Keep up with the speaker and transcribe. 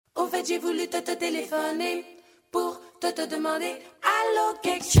fait, j'ai voulu te téléphoner pour te demander allô,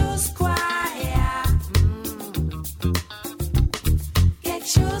 quelque chose quoi, yeah. Quelque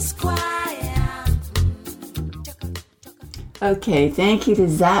chose quoi, yeah. Okay, thank you to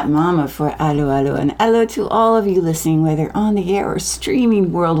Zat Mama for Allo Allo, and hello to all of you listening, whether on the air or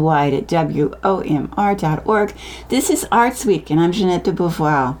streaming worldwide at WOMR.org. This is Arts Week, and I'm Jeanette de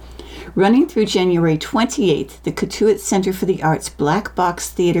Beauvoir. Running through January 28th, the Cotuit Center for the Arts Black Box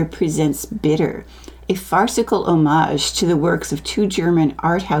Theater presents Bitter, a farcical homage to the works of two German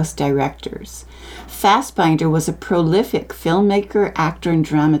art house directors. Fassbinder was a prolific filmmaker, actor, and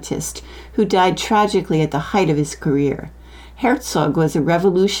dramatist who died tragically at the height of his career. Herzog was a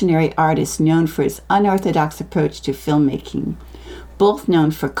revolutionary artist known for his unorthodox approach to filmmaking, both known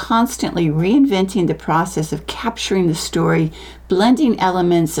for constantly reinventing the process of capturing the story, blending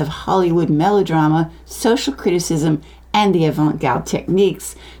elements of Hollywood melodrama, social criticism, and the avant-garde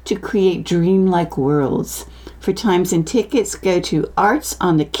techniques to create dreamlike worlds. For times and tickets, go to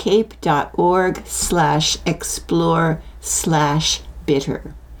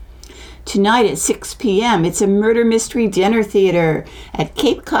artsonthecape.org/explore/bitter. Tonight at 6 p.m., it's a murder mystery dinner theater at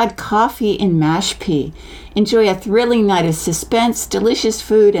Cape Cod Coffee in Mashpee. Enjoy a thrilling night of suspense, delicious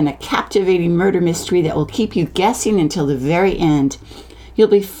food, and a captivating murder mystery that will keep you guessing until the very end. You'll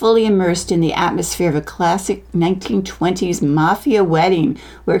be fully immersed in the atmosphere of a classic 1920s mafia wedding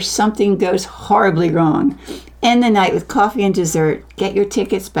where something goes horribly wrong. End the night with coffee and dessert. Get your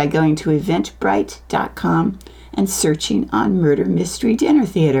tickets by going to eventbrite.com and searching on Murder Mystery Dinner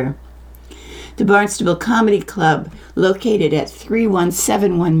Theater. The Barnstable Comedy Club, located at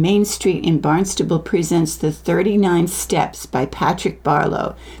 3171 Main Street in Barnstable, presents The 39 Steps by Patrick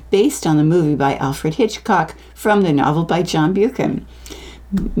Barlow, based on the movie by Alfred Hitchcock from the novel by John Buchan.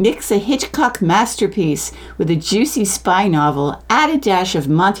 Mix a Hitchcock masterpiece with a juicy spy novel, add a dash of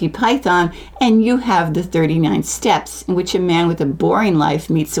Monty Python, and you have The 39 Steps, in which a man with a boring life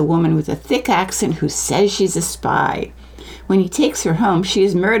meets a woman with a thick accent who says she's a spy. When he takes her home, she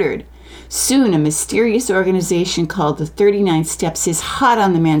is murdered. Soon, a mysterious organization called the 39 Steps is hot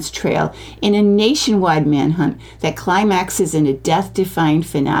on the man's trail in a nationwide manhunt that climaxes in a death-defying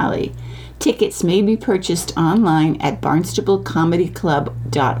finale. Tickets may be purchased online at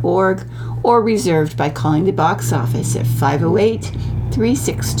barnstablecomedyclub.org or reserved by calling the box office at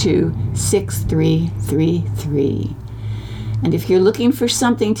 508-362-6333. And if you're looking for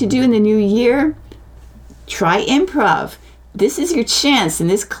something to do in the new year, try improv. This is your chance. In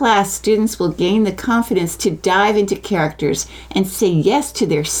this class, students will gain the confidence to dive into characters and say yes to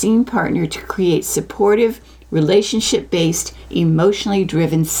their scene partner to create supportive, relationship-based, emotionally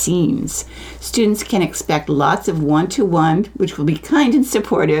driven scenes. Students can expect lots of one-to-one, which will be kind and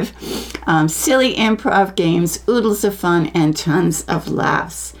supportive, silly improv games, oodles of fun, and tons of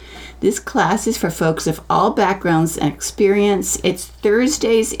laughs. This class is for folks of all backgrounds and experience. It's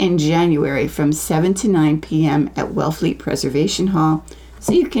Thursdays in January from 7 to 9 p.m. at Wellfleet Preservation Hall,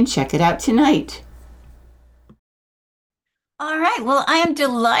 so you can check it out tonight. All right, well, I am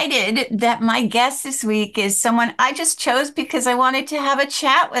delighted that my guest this week is someone I just chose because I wanted to have a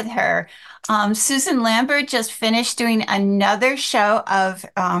chat with her. Susan Lambert just finished doing another show of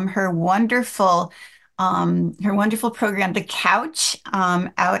her wonderful program, The Couch,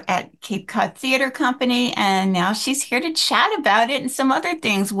 out at Cape Cod Theater Company, and now she's here to chat about it and some other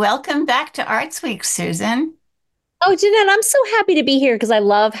things. Welcome back to Arts Week, Susan. Oh, Jeanette, I'm so happy to be here because I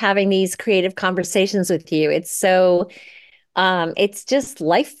love having these creative conversations with you. It's just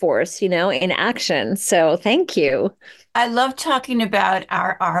life force, in action. So thank you. I love talking about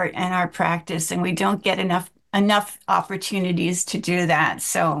our art and our practice, and we don't get enough opportunities to do that.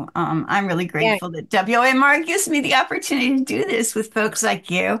 So I'm really grateful that WOMR gives me the opportunity to do this with folks like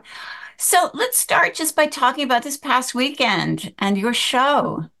you. So let's start just by talking about this past weekend and your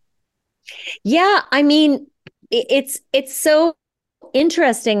show. Yeah, I mean, it's so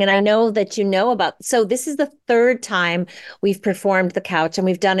interesting. And I know that so this is the third time we've performed The Couch, and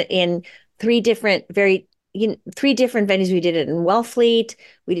we've done it in three different venues. We did it in Wellfleet,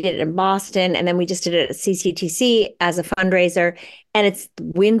 we did it in Boston, and then we just did it at CCTC as a fundraiser. And it's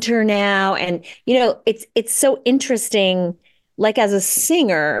winter now. And, it's so interesting, like as a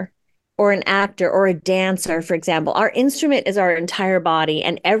singer or an actor or a dancer, for example, our instrument is our entire body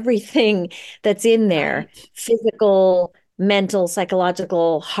and everything that's in there, right. Physical, mental,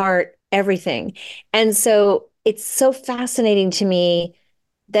 psychological, heart, everything. And so it's so fascinating to me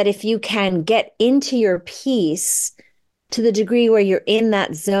that if you can get into your piece to the degree where you're in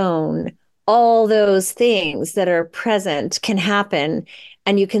that zone, all those things that are present can happen,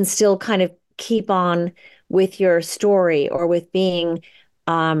 and you can still kind of keep on with your story or with being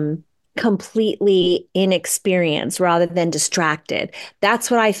completely inexperienced rather than distracted. That's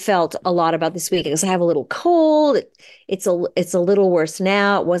what I felt a lot about this week because I have a little cold. It's a little worse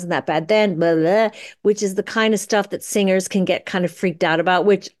now. It wasn't that bad then, blah, blah, which is the kind of stuff that singers can get kind of freaked out about,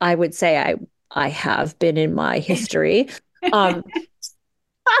 which I would say I have been in my history. Um,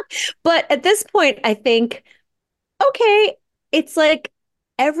 but at this point, I think, okay, it's like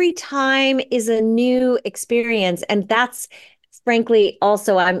every time is a new experience. And that's frankly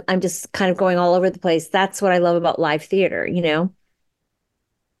also I'm just kind of going all over the place. That's what I love about live theater, you know.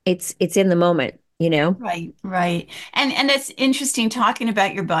 It's in the moment, you know. Right, right. And it's interesting talking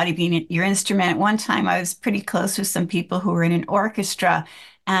about your body being your instrument. One time I was pretty close with some people who were in an orchestra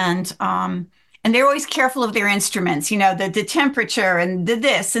and they're always careful of their instruments, you know, the temperature and the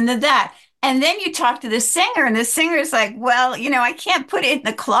this and the that. And then you talk to the singer and the singer's like, well, you know, I can't put it in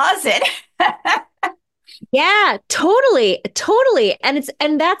the closet. Yeah, totally, totally. And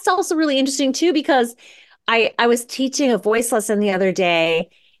that's also really interesting too because I was teaching a voice lesson the other day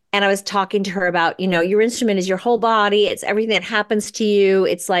and I was talking to her about, you know, your instrument is your whole body, it's everything that happens to you.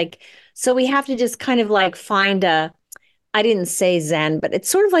 It's like so we have to just kind of like find a I didn't say Zen, but it's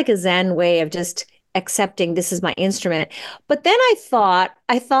sort of like a Zen way of just accepting this is my instrument. But then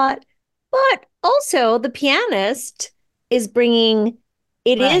but also the pianist is bringing,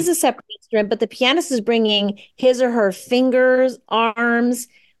 it is Right, a separate instrument, but the pianist is bringing his or her fingers, arms,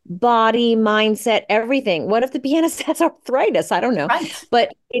 body, mindset, everything. What if the pianist has arthritis? I don't know. right.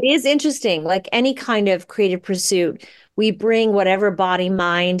 But it is interesting, like any kind of creative pursuit, we bring whatever body,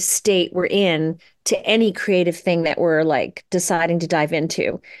 mind state we're in to any creative thing that we're like deciding to dive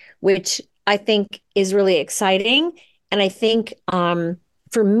into, which I think is really exciting. And I think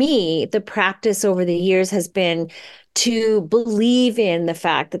for me, the practice over the years has been to believe in the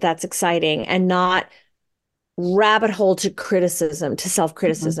fact that that's exciting and not rabbit hole to criticism, to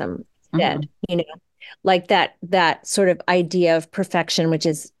Mhm, self-criticism mhm. instead, you know, like that sort of idea of perfection, which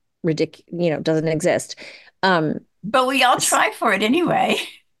is ridiculous, you know, doesn't exist. Um, But we all try for it anyway,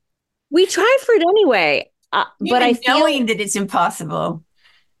 we try for it anyway, but I even feel, knowing that it's impossible.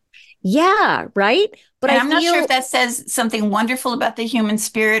 yeah, right. But And I I'm not sure if feel, that says something wonderful about the human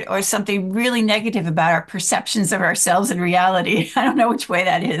spirit or something really negative about our perceptions of ourselves in reality. I don't know which way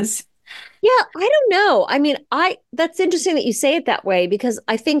that is. yeah, I don't know. I mean, that's interesting that you say it that way because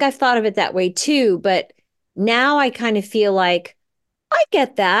I think I've thought of it that way too. But now I kind of feel like I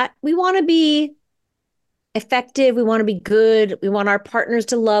get that. We want to be effective. We want to be good. We want our partners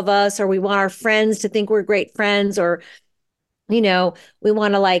to love us, or we want our friends to think we're great friends, or, you know, we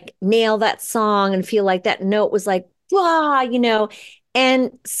want to like nail that song and feel like that note was like, blah, you know.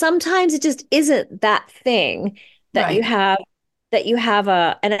 And sometimes it just isn't that thing that you Right, have that you have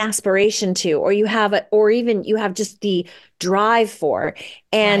an aspiration to, or you have a, or even you have just the drive for.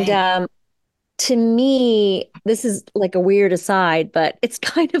 And right. to me, this is like a weird aside, but it's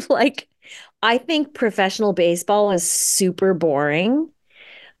kind of like I think professional baseball is super boring,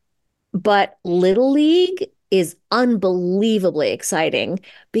 but Little League is unbelievably exciting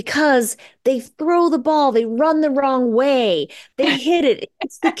because they throw the ball, they run the wrong way, they hit it, it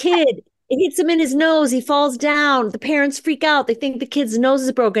hits the kid. It hits him in his nose. He falls down. The parents freak out. They think the kid's nose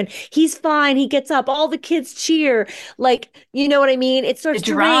is broken. He's fine. He gets up. All the kids cheer. Like, you know what I mean? It The starts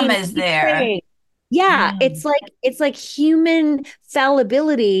to drama rain. is Keep there. praying. Yeah, Mm, it's like human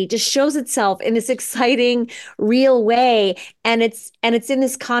fallibility just shows itself in this exciting, real way. And it's in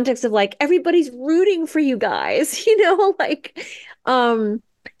this context of like everybody's rooting for you guys, you know, like um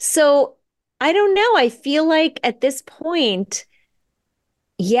so I don't know. I feel like at this point,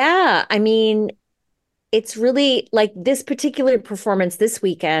 yeah, I mean, it's really like this particular performance this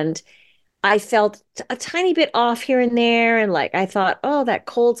weekend. I felt a tiny bit off here and there. And like, I thought, oh, that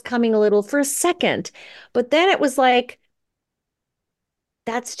cold's coming a little for a second. But then it was like,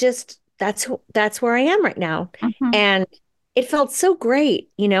 that's where I am right now. mhm. And it felt so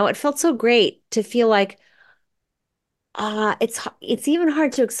great, you know, it felt so great to feel like, it's even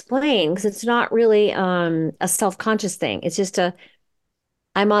hard to explain because it's not really a self-conscious thing. It's just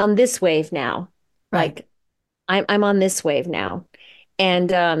I'm on this wave now. Right. Like I'm on this wave now.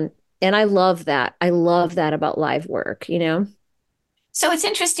 And and I love that. I love that about live work, you know? So it's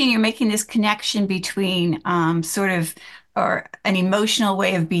interesting you're making this connection between sort of or an emotional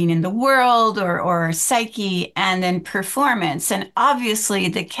way of being in the world or psyche and then performance. And obviously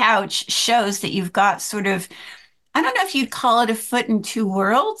the couch shows that you've got sort of, I don't know if you'd call it a foot in two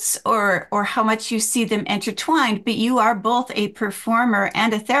worlds or how much you see them intertwined, but you are both a performer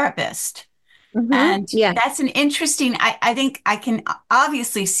and a therapist. And Yeah. that's an interesting, I think I can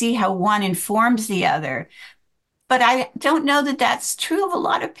obviously see how one informs the other. but I don't know that that's true of a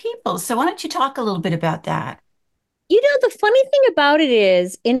lot of people. So why don't you talk a little bit about that? You know, the funny thing about it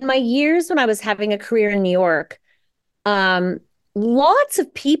is, in my years when I was having a career in New York, um, lots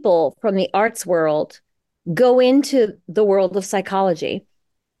of people from the arts world go into the world of psychology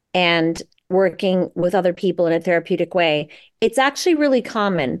and working with other people in a therapeutic way. It's actually really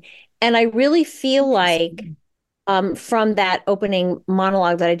common. And I really feel like Interesting. from that opening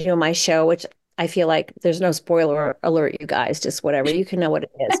monologue that I do on my show, which I feel like there's no spoiler alert, you guys, just whatever, you can know what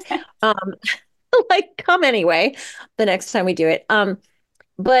it is. Um, like, come anyway, the next time we do it.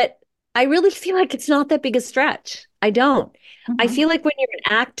 But I really feel like it's not that big a stretch. I don't. I Mhm, feel like when you're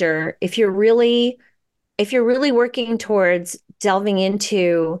an actor, if you're really working towards delving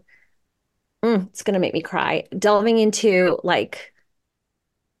into, it's going to make me cry, delving into like,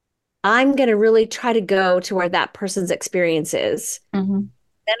 I'm going to really try to go to where that person's experience is. mhm,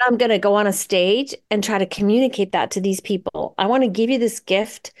 Then I'm going to go on a stage and try to communicate that to these people. I want to give you this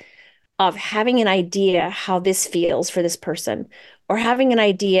gift of having an idea how this feels for this person, or having an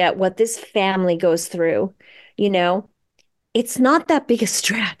idea what this family goes through. You know, it's not that big a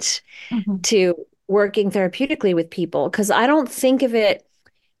stretch mhm, to working therapeutically with people because I don't think of it.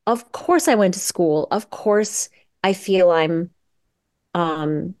 Of course, I went to school. Of course, I feel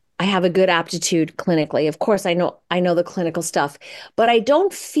I have a good aptitude clinically. Of course, I know the clinical stuff, but I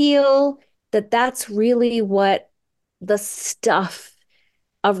don't feel that that's really what the stuff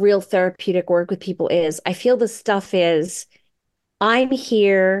of real therapeutic work with people is. I feel the stuff is I'm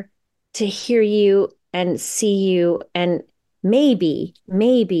here to hear you and see you and maybe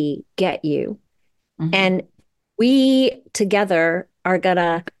get you. mhm, And we together are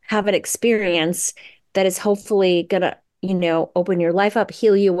gonna have an experience that is hopefully gonna, open your life up,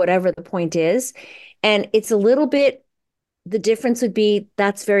 heal you, whatever the point is. And it's a little bit, the difference would be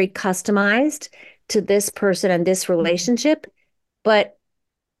that's very customized to this person and this mhm, relationship. But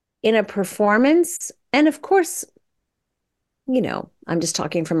in a performance, and of course, I'm just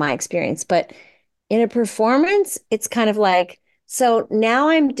talking from my experience, but in a performance, it's kind of like, so now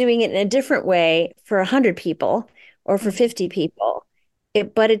I'm doing it in a different way for 100 people or for mhm, 50 people.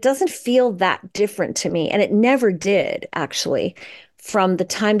 But it doesn't feel that different to me. And it never did, actually. From the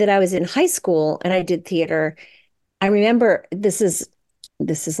time that I was in high school and I did theater, I remember this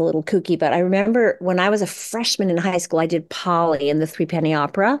is a little kooky, but I remember when I was a freshman in high school, I did Polly in the Three Penny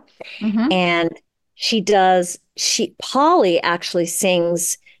Opera. mhm. And Polly actually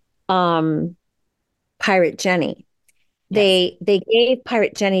sings um Pirate Jenny. Yes. They gave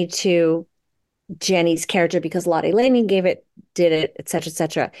Pirate Jenny to Jenny's character because Lottie Laney did it, et cetera, et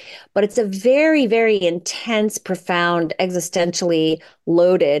cetera. But it's a very, very intense, profound, existentially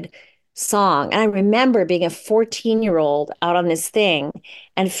loaded song. And I remember being a 14-year-old out on this thing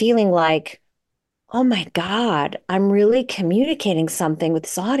and feeling like, oh my God, I'm really communicating something with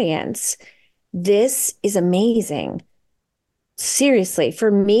this audience. This is amazing. Seriously,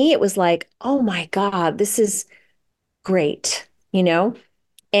 for me, it was like, oh my God, this is great, you know?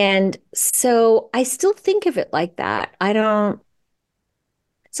 And so I still think of it like that.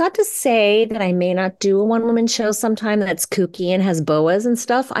 It's not to say that I may not do a one-woman show sometime that's kooky and has boas and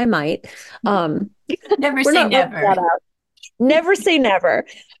stuff. I might. Um, Never we're say not ruling never. that out. Never say never.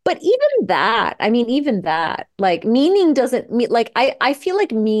 But even that, I mean, even that, like meaning doesn't mean like I feel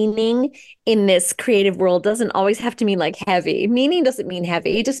like meaning in this creative world doesn't always have to mean like heavy. Meaning doesn't mean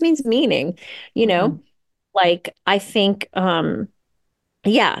heavy. It just means meaning, you know? Mhm. Like I think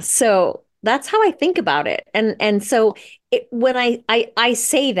yeah, so that's how I think about it. And so when I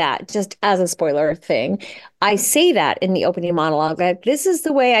say that just as a spoiler thing, I say that in the opening monologue, like this is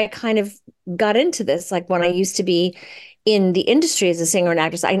the way I kind of got into this. Like when I used to be in the industry as a singer and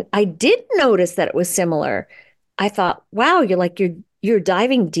actress, I did notice that it was similar. I thought, wow, you're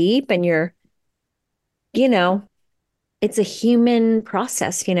diving deep and you know, it's a human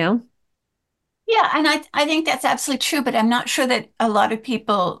process. Yeah, and I think that's absolutely true, but I'm not sure that a lot of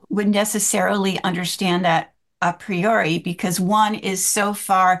people would necessarily understand that a priori because one is so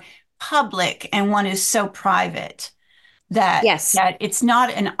far public and one is so private that Yes. that it's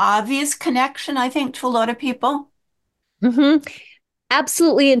not an obvious connection, I think, to a lot of people. Hmm.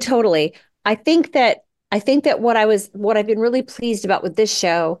 Absolutely and totally. I think that what I've been really pleased about with this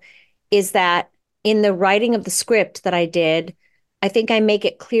show is that in the writing of the script that I did, I think I make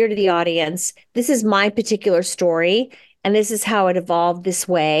it clear to the audience, this is my particular story and this is how it evolved this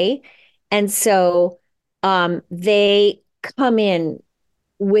way. And so they come in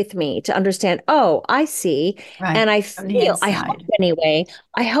with me to understand, oh, I see. Right. And From the I hope inside. anyway,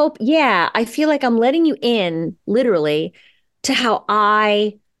 yeah, I feel like I'm letting you in literally to how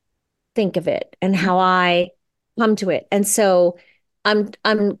I think of it and how I come to it. And so I'm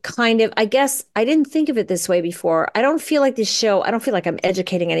kind of, I guess I didn't think of it this way before. I don't feel like this show, I don't feel like I'm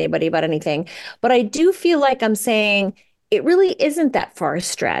educating anybody about anything, but I do feel like I'm saying it really isn't that far a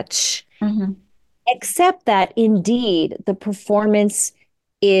stretch, Hmm. except that indeed the performance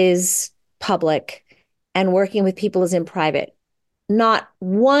is public and working with people is in private. Not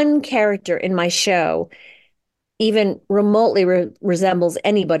one character in my show even remotely resembles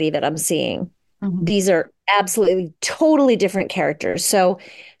anybody that I'm seeing. Hmm. These are absolutely totally different characters. So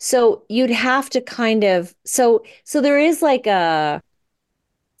you'd have to kind of so there is like a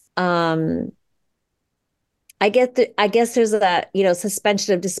um I guess there's a,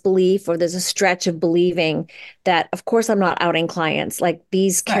 suspension of disbelief, or there's a stretch of believing that, of course, I'm not outing clients. Like,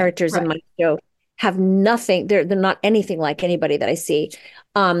 these Right, characters in right. my show have nothing, they're not anything like anybody that I see.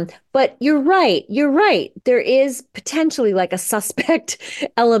 But you're right. You're right. There is potentially like a suspect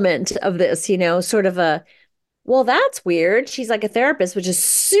element of this, sort of a, well, that's weird. She's like a therapist, which is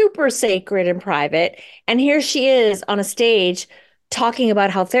super sacred and private. And here she is on a stage talking about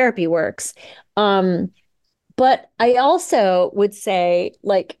how therapy works. Um, but I also would say,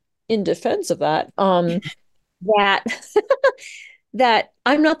 like, in defense of that, that that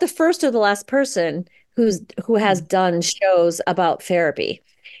I'm not the first or the last person who has Mm. done shows about therapy.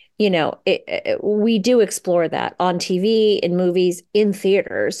 We do explore that on TV, in movies, in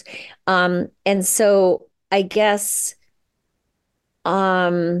theaters. And so I guess,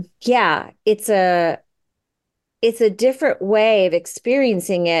 yeah, it's a different way of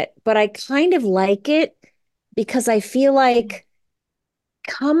experiencing it, but I kind of like it because I feel like,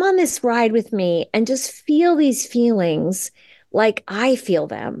 come on this ride with me and just feel these feelings like I feel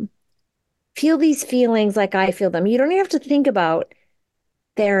them. Feel these feelings like I feel them. You don't have to think about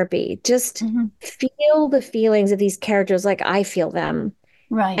therapy. Just Hmm. feel the feelings of these characters like I feel them,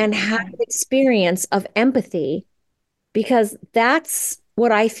 Right, and have right. an experience of empathy, because that's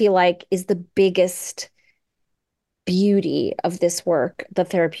what I feel like is the biggest beauty of this work, the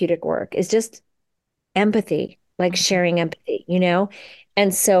therapeutic work, is just empathy, like Mhm. sharing empathy.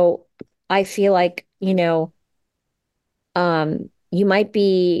 And so I feel like, you might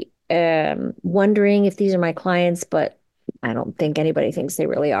be wondering if these are my clients, but I don't think anybody thinks they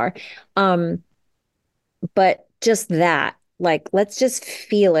really are. Um, but just that, like, let's just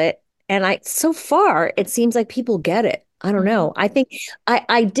feel it. And so far, it seems like people get it. I don't Mhm. know. I think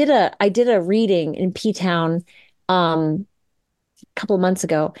I did a reading in P Town a couple of months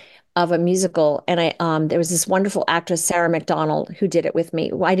ago of a musical, and there was this wonderful actress, Sarah McDonald, who did it with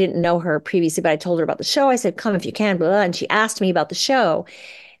me. Well, I didn't know her previously, but I told her about the show. I said, "Come if you can," blah, blah, and she asked me about the show,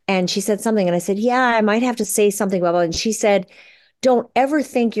 and she said something, and I said, "Yeah, I might have to say something about it." And she said, "Don't ever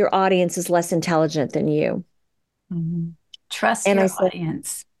think your audience is less intelligent than you." Mhm. Trust And I your said,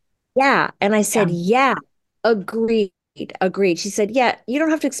 audience. "Yeah." And I Yeah, said, "Yeah, agreed, agreed." She said, "Yeah, you don't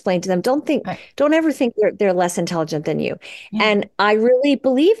have to explain to them. right. Don't ever think they're less intelligent than you." Yeah, And I really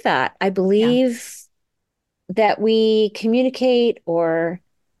believe that. I yeah. believe that we communicate or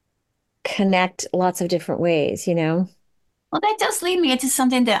connect lots of different ways. Well, that does lead me into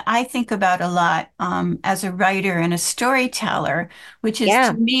something that I think about a lot as a writer and a storyteller, which is to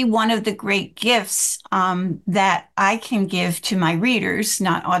Yeah, me one of the great gifts that I can give to my readers,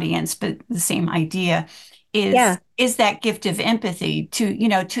 not audience, but the same idea, yeah, is that gift of empathy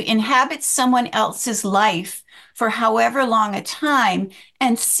to, to inhabit someone else's life for however long a time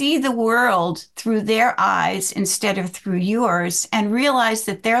and see the world through their eyes instead of through yours, and realize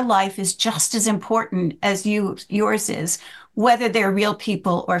that their life is just as important as yours is, whether they're real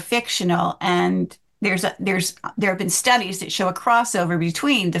people or fictional. And there have been studies that show a crossover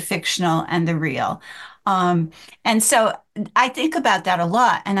between the fictional and the real. Um, and so I think about that a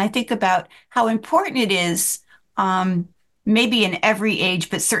lot, and I think about how important it is, um, maybe in every age,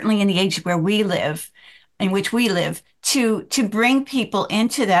 but certainly in the age where we live, in which we live, to bring people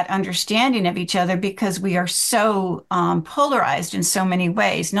into that understanding of each other, because we are so polarized in so many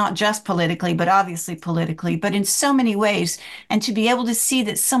ways, not just politically, but obviously politically, but in so many ways, and to be able to see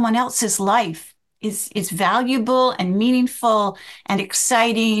that someone else's life is valuable and meaningful and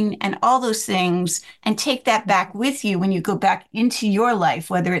exciting and all those things, and take that back with you when you go back into your life,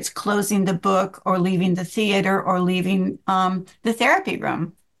 whether it's closing the book or leaving the theater or leaving the therapy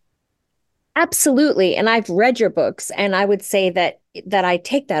room. absolutely. And I've read your books, and I would say that I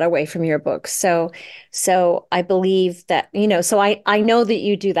take that away from your books. So I believe that, so I know that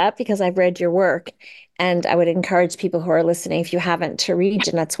you do that because I've read your work, and I would encourage people who are listening, if you haven't, to read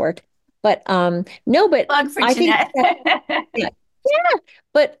Jeanette's work. But no, but Plug for I think Jeanette. that, yeah, yeah,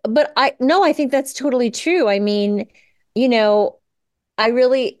 but I no, I think that's totally true. I mean, you know, I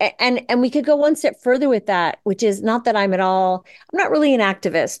really, and we could go one step further with that, which is not that I'm not really an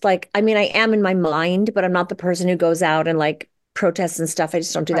activist. Like, I mean, I am in my mind, but I'm not the person who goes out and like protests and stuff. I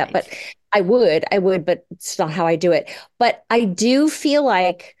just don't do that. Right. But I would, but it's not how I do it. But I do feel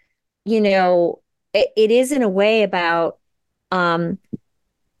like, it is in a way about, um,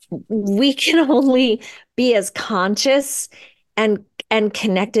 we can only be as conscious and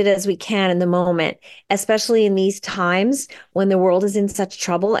connected as we can in the moment, especially in these times when the world is in such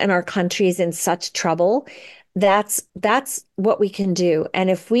trouble and our country is in such trouble. That's what we can do. And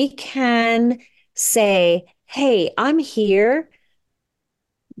if we can say, hey, I'm here,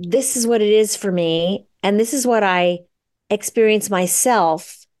 this is what it is for me, and this is what I experience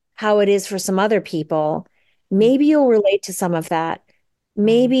myself, how it is for some other people, maybe you'll relate to some of that.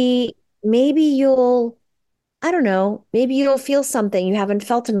 Right. Maybe you'll, I don't know, maybe you'll feel something you haven't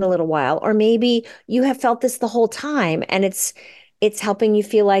felt in a little while, or maybe you have felt this the whole time and it's helping you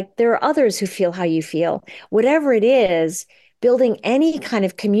feel like there are others who feel how you feel. Whatever it is, building any kind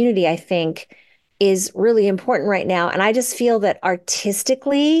of community, I think, is really important right now. And I just feel that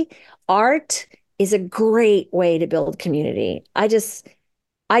artistically, art is a great way to build community. I just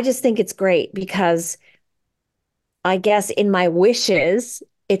think it's great because I guess in my wishes,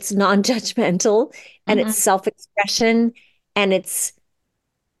 it's non-judgmental and it's Hmm. self-expression and it's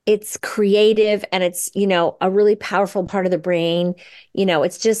creative and it's, a really powerful part of the brain.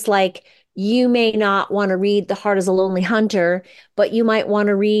 It's just like you may not want to read The Heart is a Lonely Hunter, but you might want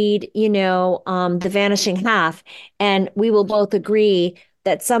to read, The Vanishing Half. And we will both agree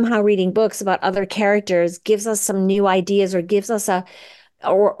that somehow reading books about other characters gives us some new ideas or gives us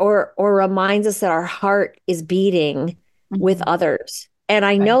or reminds us that our heart is beating with Hmm. others. And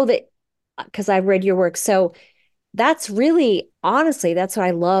I Right. know that because I've read your work. So that's really, honestly, that's what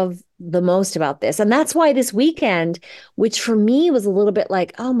I love the most about this. And that's why this weekend, which for me was a little bit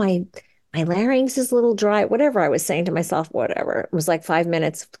like, oh, my larynx is a little dry, whatever I was saying to myself, whatever. It was like 5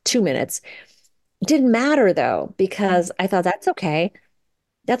 minutes, 2 minutes. It didn't matter though, because I thought that's okay.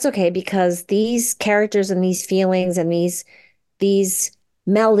 That's okay because these characters and these feelings and these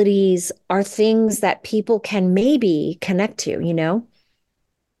melodies are things that people can maybe connect to,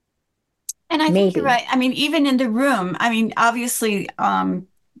 And I think you're maybe. right. I mean, even in the room, I mean, obviously,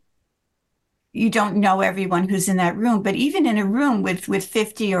 you don't know everyone who's in that room, but even in a room with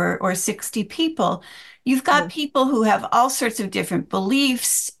 50 or 60 people, you've got Mhm. people who have all sorts of different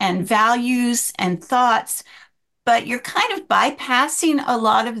beliefs and values and thoughts, but you're kind of bypassing a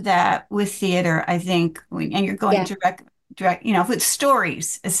lot of that with theater, I think, and you're going Yeah, direct, with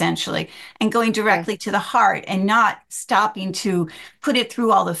stories essentially, and going yeah. directly to the heart and not stopping to put it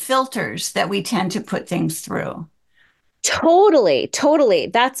through all the filters that we tend to put things through. Totally, totally.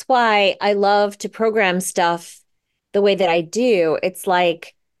 That's why I love to program stuff the way that I do. It's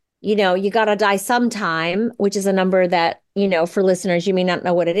like, you gotta die sometime, which is a number that, for listeners, you may not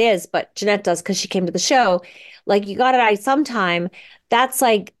know what it is, but Jeanette does because she came to the show. Like, you gotta die sometime. That's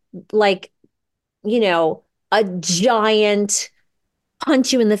like, you know, a giant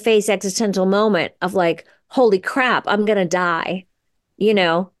punch you in the face existential moment of like, holy crap, I'm gonna die,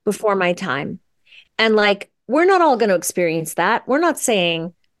 before my time. And like, we're not all going to experience that. We're not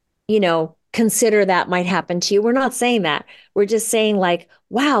saying, consider that might happen to you. We're not saying that. We're just saying, like,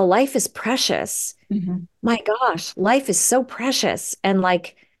 wow, life is precious. Mhm. My gosh, life is so precious. And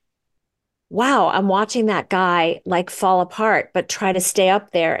like, wow, I'm watching that guy like fall apart, but try to stay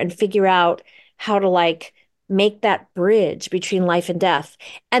up there and figure out how to like make that bridge between life and death.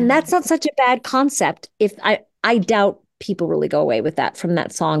 And that's not such a bad concept. If I doubt people really go away with that from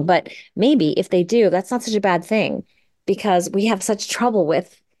that song, but maybe if they do, that's not such a bad thing because we have such trouble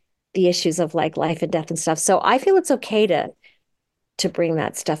with the issues of like life and death and stuff. So I feel it's okay to bring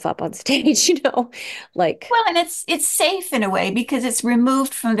that stuff up on stage, like Well, and it's safe in a way because it's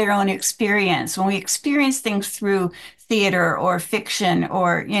removed from their own experience. When we experience things through theater or fiction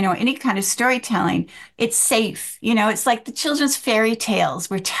or, any kind of storytelling, it's safe. It's like the children's fairy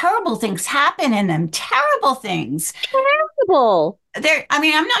tales where terrible things happen in them, terrible things. terrible. I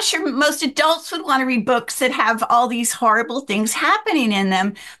mean, I'm not sure most adults would want to read books that have all these horrible things happening in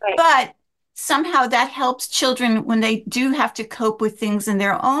them, Right. but somehow that helps children when they do have to cope with things in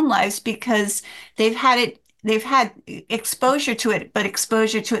their own lives because they've had exposure to it, but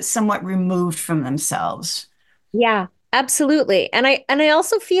exposure to it somewhat removed from themselves. Yeah, absolutely. And I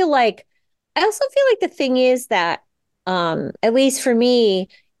also feel like the thing is that at least for me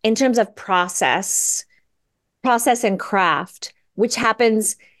in terms of process and craft, which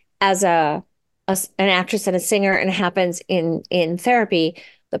happens as an actress and a singer and happens in therapy,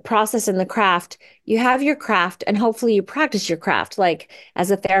 the process and the craft, you have your craft and hopefully you practice your craft. Like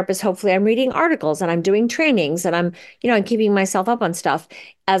as a therapist, hopefully I'm reading articles and I'm doing trainings and I'm keeping myself up on stuff.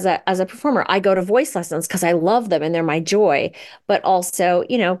 As a performer, I go to voice lessons because I love them and they're my joy, but also,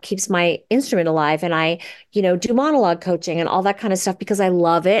 keeps my instrument alive. And I, do monologue coaching and all that kind of stuff because I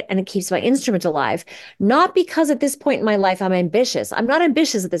love it and it keeps my instrument alive. Not because at this point in my life I'm ambitious. I'm not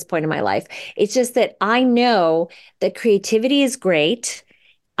ambitious at this point in my life. It's just that I know that creativity is great.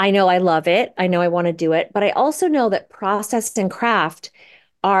 I know I love it. I know I want to do it, but I also know that process and craft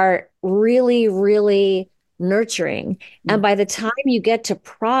are really, really nurturing. And by the time you get to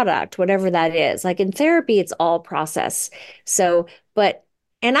product, whatever that is, like in therapy, it's all process. So,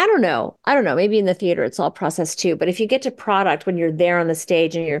 and I don't know, maybe in the theater, it's all process too. But if you get to product when you're there on the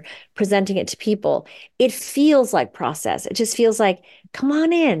stage and you're presenting it to people, it feels like process. It just feels like, come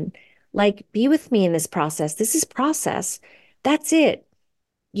on in, like be with me in this process. This is process. That's it.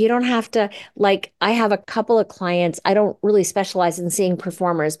 You don't have to, like, I have a couple of clients. I don't really specialize in seeing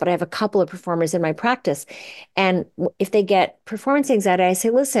performers, but I have a couple of performers in my practice. And if they get performance anxiety, I say,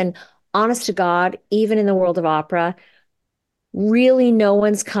 listen, honest to God, even in the world of opera, really no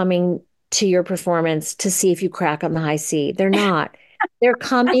one's coming to your performance to see if you crack on the high C. They're not. They're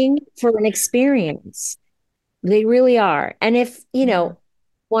coming for an experience. They really are. And if,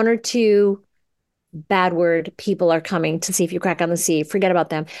 one or two bad word people are coming to see if you crack on the C, forget about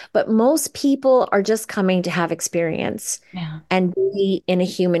them. But most people are just coming to have experience and be in a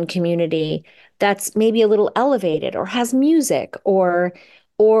human community that's maybe a little elevated or has music or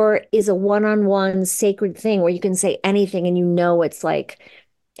is a one-on-one sacred thing where you can say anything and it's like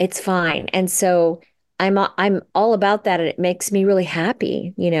it's fine. And so I'm all about that and it makes me really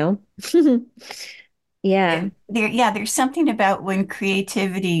happy. Yeah. There's something about when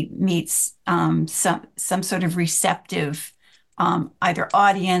creativity meets some sort of receptive either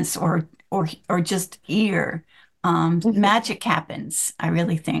audience or just ear. Magic happens, I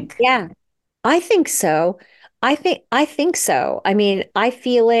really think. Yeah, I think so. I think so. I mean, I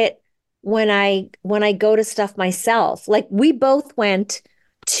feel it when I go to stuff myself. Like we both went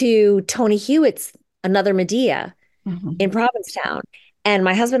to Tony Hewitt's Another Medea in Mhm. Provincetown. And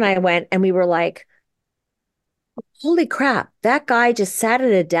my husband and I went and we were like, holy crap, that guy just sat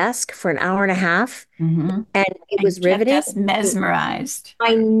at a desk for an hour and a half Mhm. and it And was kept riveting. us mesmerized.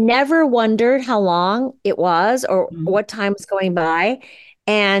 I never wondered how long it was or Mhm. what time was going by.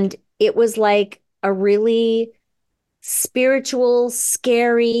 And it was like a really spiritual,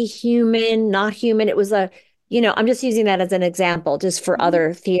 scary, human, not human. It was I'm just using that as an example just for Mhm.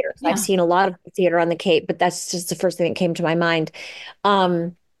 other theaters. I've Yeah, seen a lot of theater on the Cape, but that's just the first thing that came to my mind.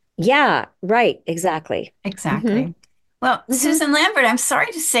 Um, yeah, right, exactly. Hmm. exactly. Well, Hmm. Susan Lambert, I'm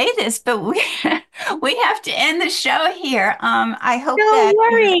sorry to say this, but we we have to end the show here. No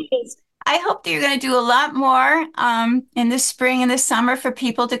worries. I hope that you're going to do a lot more in the spring and the summer for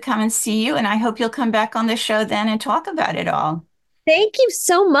people to come and see you. And I hope you'll come back on the show then and talk about it all. Thank you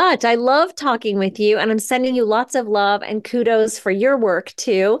so much. I love talking with you, and I'm sending you lots of love and kudos for your work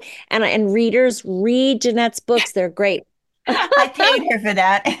too. And readers, read Jeanette's books. They're great. I paid her for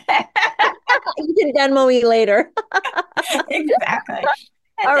that. You can Venmo me later. Exactly.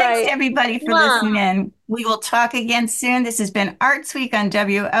 And All thanks to right. everybody for Mwah. listening in. We will talk again soon. This has been Arts Week on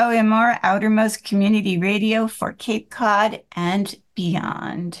WOMR, Outermost Community Radio for Cape Cod and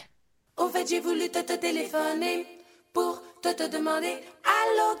beyond. Au fait, j'ai voulu te téléphoner pour te demander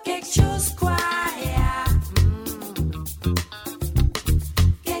allô, quelque chose quoi? Yeah.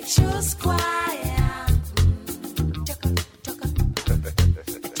 Quelque chose quoi?